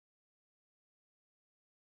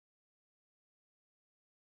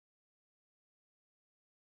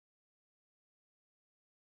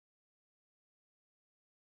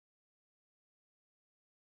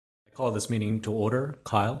Call this meeting to order.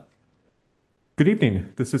 Kyle? Good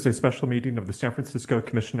evening. This is a special meeting of the San Francisco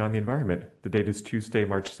Commission on the Environment. The date is Tuesday,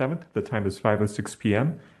 March 7th. The time is 5:06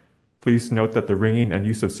 p.m. Please note that the ringing and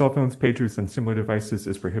use of cell phones, pagers, and similar devices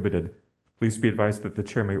is prohibited. Please be advised that the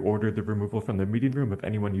chair may order the removal from the meeting room of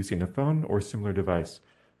anyone using a phone or similar device.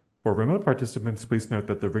 For remote participants, please note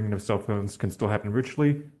that the ringing of cell phones can still happen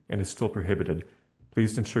virtually and is still prohibited.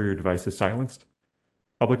 Please ensure your device is silenced.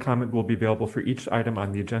 Public comment will be available for each item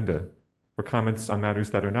on the agenda. For comments on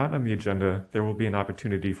matters that are not on the agenda, there will be an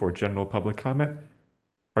opportunity for general public comment.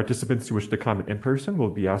 Participants who wish to comment in person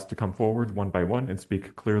will be asked to come forward one by one and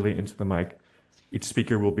speak clearly into the mic. Each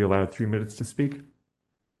speaker will be allowed 3 minutes to speak.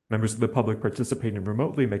 Members of the public participating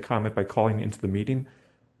remotely may comment by calling into the meeting.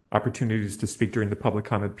 Opportunities to speak during the public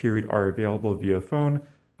comment period are available via phone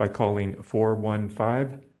by calling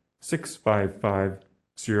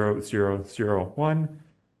 415-655-0001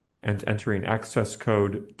 and entering access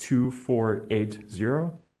code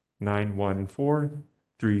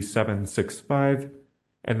 2480-914-3765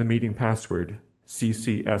 and the meeting password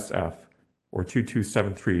CCSF or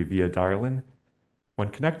 2273 via dial-in. When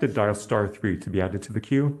connected, dial *3 to be added to the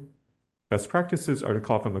queue. Best practices are to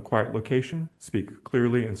call from a quiet location, speak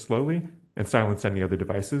clearly and slowly, and silence any other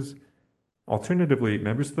devices. Alternatively,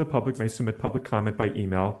 members of the public may submit public comment by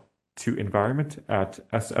email to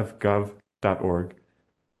environment@sfgov.org.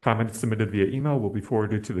 Comments submitted via email will be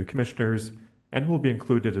forwarded to the commissioners and will be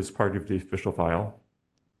included as part of the official file.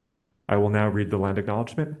 I will now read the land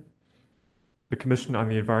acknowledgement. The Commission on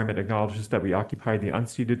the Environment acknowledges that we occupy the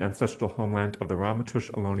unceded ancestral homeland of the Ramaytush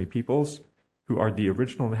Ohlone peoples, who are the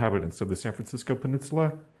original inhabitants of the San Francisco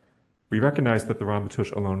Peninsula. We recognize that the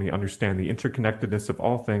Ramaytush Ohlone understand the interconnectedness of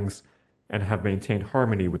all things and have maintained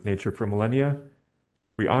harmony with nature for millennia.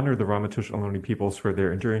 We honor the Ramaytush Ohlone peoples for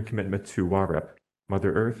their enduring commitment to Warep,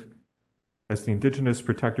 Mother Earth. As the indigenous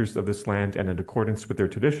protectors of this land and in accordance with their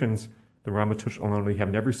traditions, the Ramaytush Ohlone have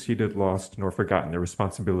never ceded, lost, nor forgotten their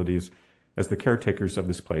responsibilities as the caretakers of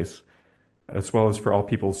this place, as well as for all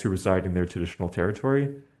peoples who reside in their traditional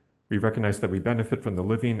territory. We recognize that we benefit from the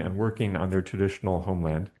living and working on their traditional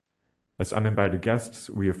homeland. As uninvited guests,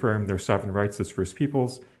 we affirm their sovereign rights as First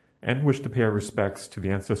Peoples and wish to pay our respects to the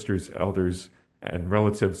ancestors, elders, and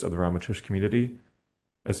relatives of the Ramaytush community.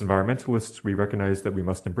 As environmentalists, we recognize that we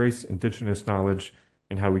must embrace indigenous knowledge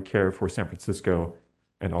in how we care for San Francisco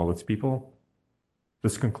and all its people.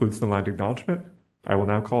 This concludes the land acknowledgement. I will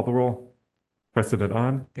now call the roll. President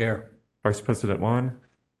Ahn. Here. Vice President Wan.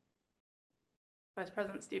 Vice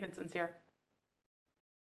President Stevenson's here.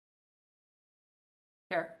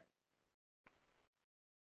 Here.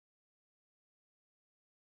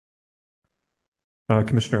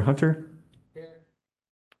 Commissioner Hunter. Here.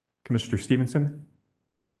 Commissioner Stevenson.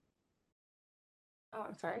 Oh,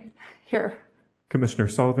 I'm sorry. Here. Commissioner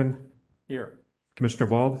Sullivan. Here. Commissioner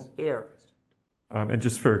Wald. Here. And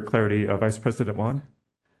just for clarity, Vice President Wan.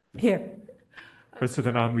 Here.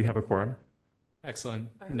 President Ahn, we have a quorum. Excellent.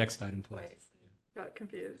 Next item, please. Wait, got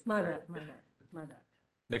confused. My bad.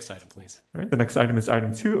 Next item, please. All right, the next item is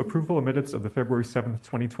item 2, approval of minutes of the February 7th,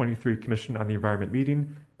 2023 Commission on the Environment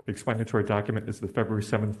meeting. The explanatory document is the February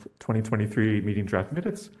 7th, 2023 meeting draft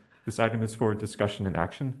minutes. This item is for discussion and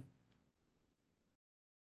action.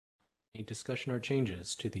 Any discussion or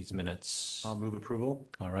changes to these minutes? I'll move approval.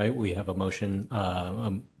 All right, we have a motion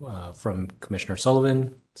from Commissioner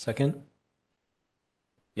Sullivan. Second?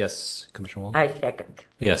 Yes, Commissioner Wald? I second.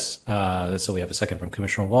 Yes, so we have a second from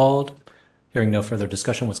Commissioner Wald. Hearing no further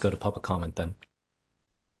discussion, let's go to public comment then.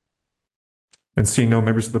 And seeing no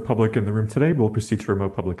members of the public in the room today, we'll proceed to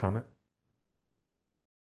remote public comment.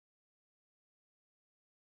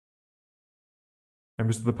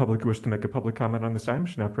 Members of the public who wish to make a public comment on this item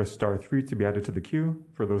should now press *3 to be added to the queue.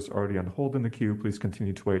 For those already on hold in the queue, please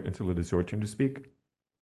continue to wait until it is your turn to speak.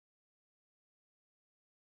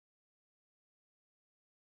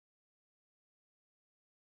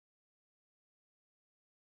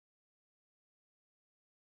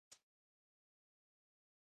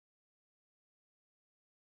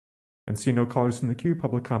 And seeing no callers in the queue,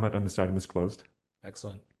 public comment on this item is closed.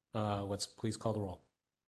 Excellent. Let's please call the roll.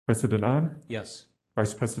 President Ahn. Yes.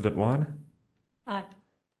 Vice President Wan. Aye.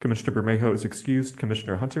 Commissioner Bermejo is excused.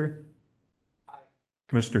 Commissioner Hunter. Aye.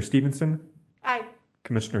 Commissioner Stevenson. Aye.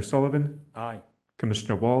 Commissioner Sullivan. Aye.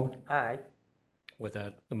 Commissioner Wald. Aye. With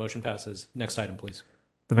that, the motion passes. Next item, please.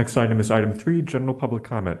 The next item is item 3, general public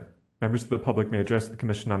comment. Members of the public may address the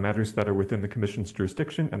commission on matters that are within the commission's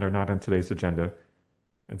jurisdiction and are not on today's agenda.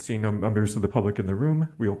 And seeing no members of the public in the room,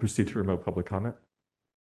 we will proceed to remote public comment.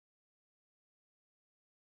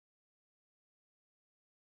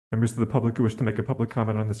 Members of the public who wish to make a public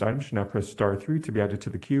comment on this item should now press star 3 to be added to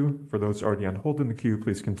the queue. For those already on hold in the queue,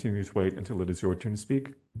 please continue to wait until it is your turn to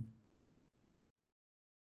speak.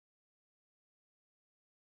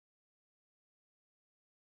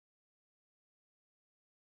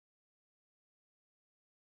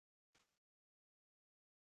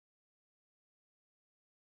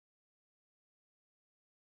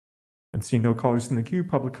 And seeing no callers in the queue,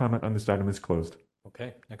 public comment on this item is closed.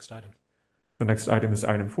 Okay, next item. The next item is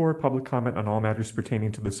item 4, public comment on all matters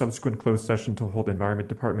pertaining to the subsequent closed session to hold Environment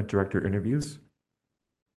Department Director interviews.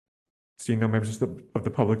 Seeing no members of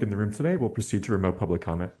the public in the room today, we'll proceed to remote public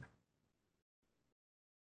comment.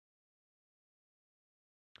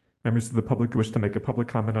 Members of the public who wish to make a public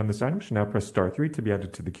comment on this item should now press star 3 to be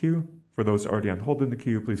added to the queue. For those already on hold in the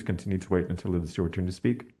queue, please continue to wait until it is your turn to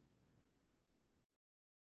speak.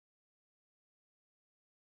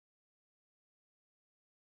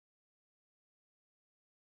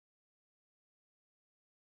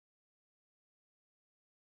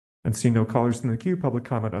 And seeing no callers in the queue, public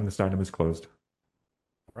comment on this item is closed.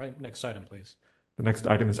 All right, next item, please. The next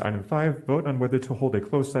item is item 5, vote on whether to hold a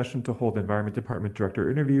closed session to hold Environment Department Director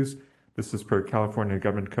interviews. This is per California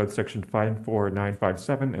Government Code Section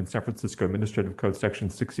 54957 and San Francisco Administrative Code Section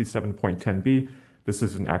 67.10b. This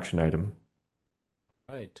is an action item.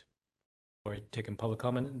 All right. We're taking public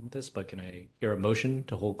comment on this, but can I hear a motion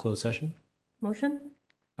to hold closed session? Motion?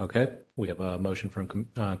 Okay, we have a motion from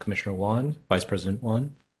Commissioner Wan, Vice President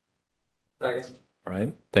Wan. Second. All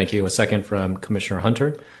right, thank you. A second from Commissioner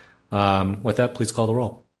Hunter. With that, please call the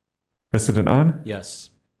roll. President On, Yes.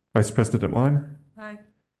 Vice President Wan, Aye.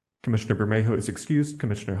 Commissioner Bermejo is excused,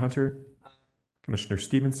 Commissioner Hunter, Commissioner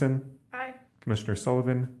Stevenson, Aye. Commissioner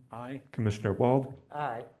Sullivan, Aye. Commissioner Wald.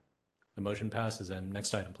 Aye. The motion passes. And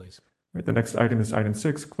next item, please. Right, the next item is item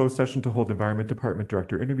 6, closed session to hold Environment Department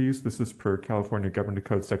Director interviews. This is per California Government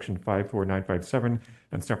Code Section 54957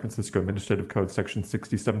 and San Francisco Administrative Code Section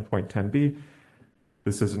 67.10b.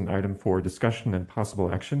 This is an item for discussion and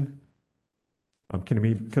possible action.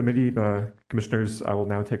 Committee commissioners, I will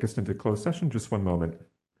now take us into closed session. Just one moment.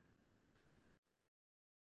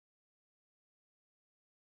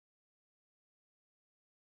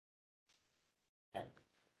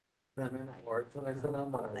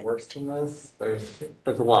 Works from this. There's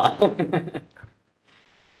a lot.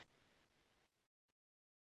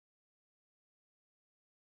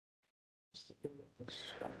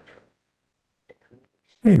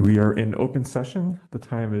 Hey, we are in open session. The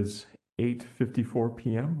time is 8:54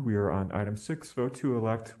 p.m. We are on item 6, vote to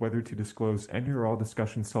elect whether to disclose any or all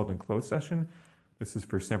discussions held in closed session. This is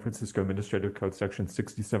for San Francisco Administrative Code Section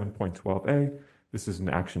 67.12a. This is an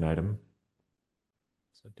action item.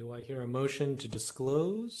 So do I hear a motion to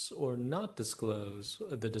disclose or not disclose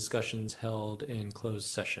the discussions held in closed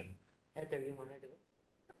session? Heather, you want to do it?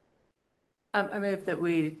 I move that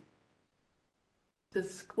we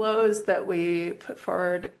disclose that we put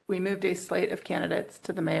forward, we moved a slate of candidates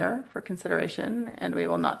to the mayor for consideration, and we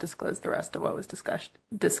will not disclose the rest of what was discussed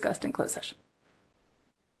in closed session.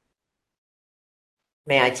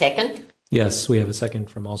 May I second? Yes, we have a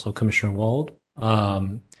second from also Commissioner Wald.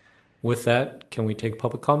 With that, can we take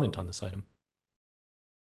public comment on this item?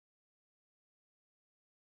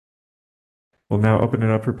 We'll now open it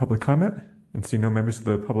up for public comment and see no members of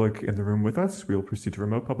the public in the room with us. We will proceed to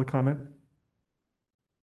remote public comment.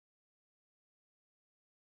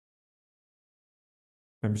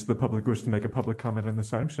 Members of the public who wish to make a public comment on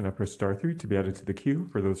this item should now press star 3 to be added to the queue.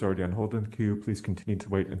 For those already on hold in the queue, please continue to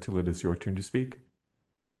wait until it is your turn to speak.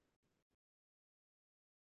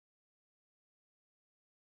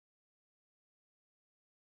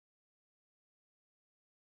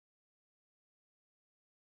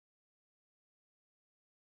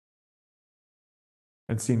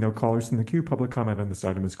 And seeing no callers in the queue, public comment on this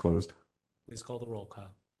item is closed. Please call the roll,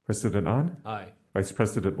 Kyle. President On, Aye. Vice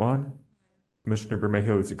President Wan, Commissioner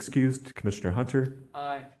Bermejo is excused, Commissioner Hunter,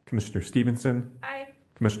 Aye. Commissioner Stevenson, Aye.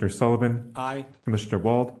 Commissioner Sullivan, Aye. Commissioner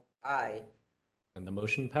Wald. Aye. And the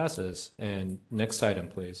motion passes. And next item,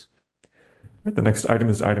 please. Right, the next item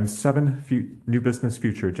is item 7, new business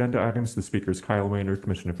future agenda items. The speaker is Kyle Wayner,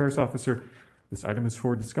 Commission Affairs Officer. This item is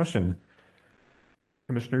for discussion.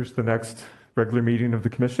 Commissioners, the next regular meeting of the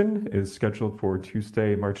commission is scheduled for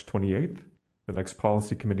Tuesday, March 28th. The next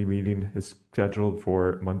policy committee meeting is scheduled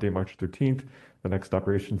for Monday, March 13th. The next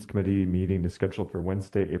operations committee meeting is scheduled for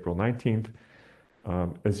Wednesday, April 19th.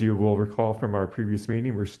 As you will recall from our previous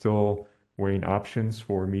meeting, we're still weighing options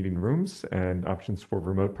for meeting rooms and options for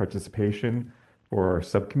remote participation for our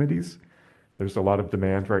subcommittees. There's a lot of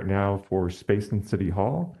demand right now for space in City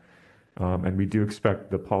Hall. And we do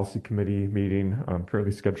expect the policy committee meeting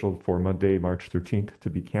currently scheduled for Monday, March 13th to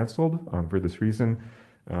be canceled. For this reason,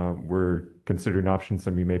 we're considering options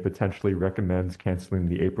and we may potentially recommend canceling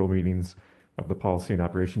the April meetings of the Policy and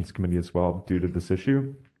Operations Committee as well due to this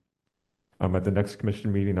issue. At the next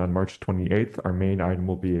commission meeting on March 28th, our main item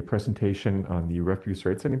will be a presentation on the refuse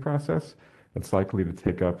rate setting process. It's likely to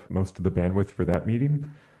take up most of the bandwidth for that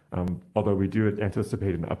meeting. Although we do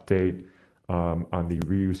anticipate an update on the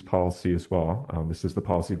reuse policy as well. This is the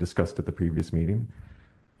policy discussed at the previous meeting.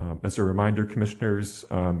 As a reminder, commissioners,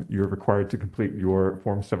 you're required to complete your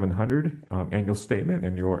Form 700 annual statement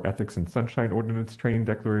and your Ethics and Sunshine Ordinance Training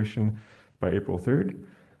Declaration by April 3rd.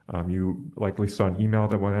 You likely saw an email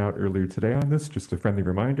that went out earlier today on this, just a friendly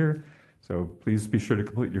reminder. So please be sure to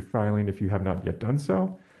complete your filing if you have not yet done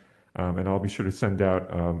so. And I'll be sure to send out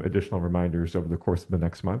additional reminders over the course of the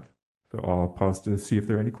next month. So I'll pause to see if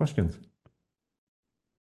there are any questions.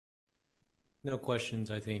 No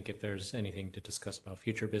questions. I think if there's anything to discuss about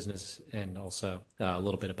future business and also a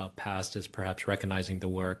little bit about past is perhaps recognizing the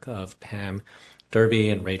work of Pam Derby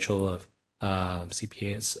and Rachel of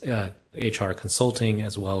CPA's HR Consulting,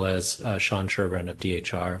 as well as Sean Sherburne of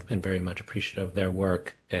DHR, and very much appreciative of their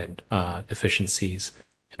work and efficiencies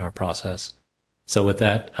in our process. So with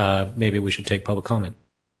that, maybe we should take public comment.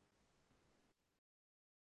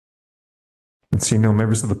 And seeing no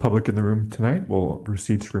members of the public in the room tonight, we'll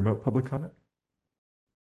proceed to remote public comment.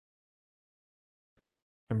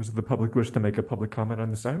 Members of the public wish to make a public comment on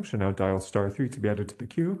this item should now dial *3 to be added to the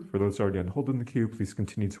queue. For those already on hold in the queue, please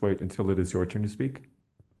continue to wait until it is your turn to speak.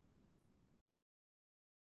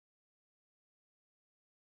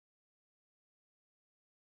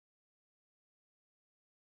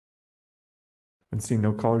 And seeing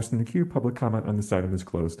no callers in the queue, public comment on this item is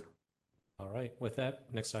closed. All right. With that,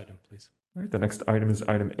 next item, please. All right, the next item is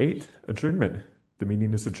item 8, adjournment. The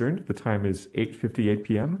meeting is adjourned. The time is 8:58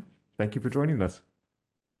 p.m. Thank you for joining us.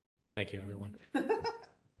 Thank you, everyone. Good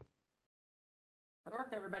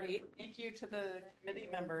work, everybody. Thank you to the committee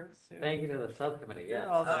members. Thank you to the subcommittee,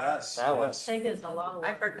 yeah. Yes. That was. Take us a long.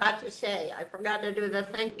 I forgot to say, I forgot to do the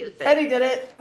thank you thing. Eddie did it.